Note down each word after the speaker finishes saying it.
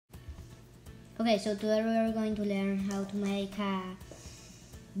Okay, so today we are going to learn how to make a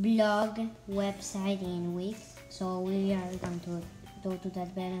blog website in Wix. So we are going to go to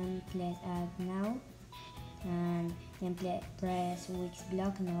that button, click add now, and then press Wix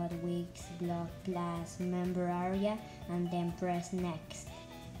blog, not Wix blog plus member area, and then press next.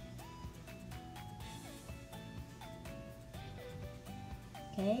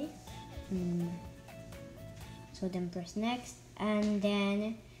 Okay, so then press next, and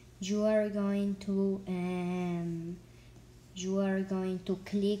then you are going to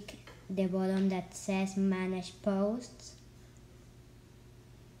click the button that says manage posts,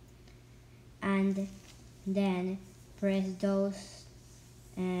 and then press those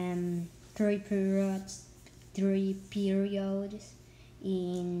three periods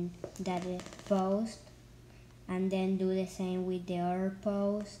in that post, and then do the same with the other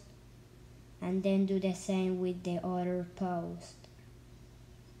post, and then do the same with the other post,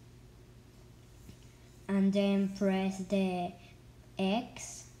 and then press the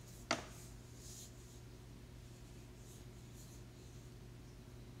X,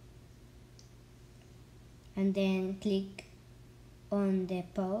 and then click on the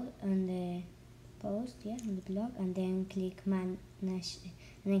post, on the blog, and then click manage, and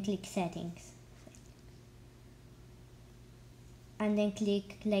then click settings, and then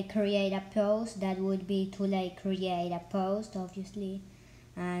click like create a post. That would be to like create a post, obviously,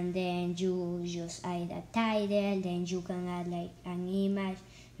 and then you just add a title, then you can add like an image,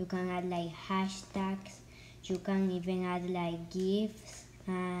 you can add like hashtags, you can even add like GIFs,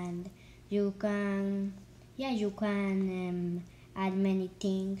 and you can add many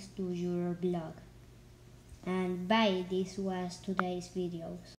things to your blog. And bye, this was today's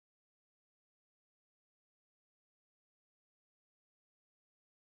videos.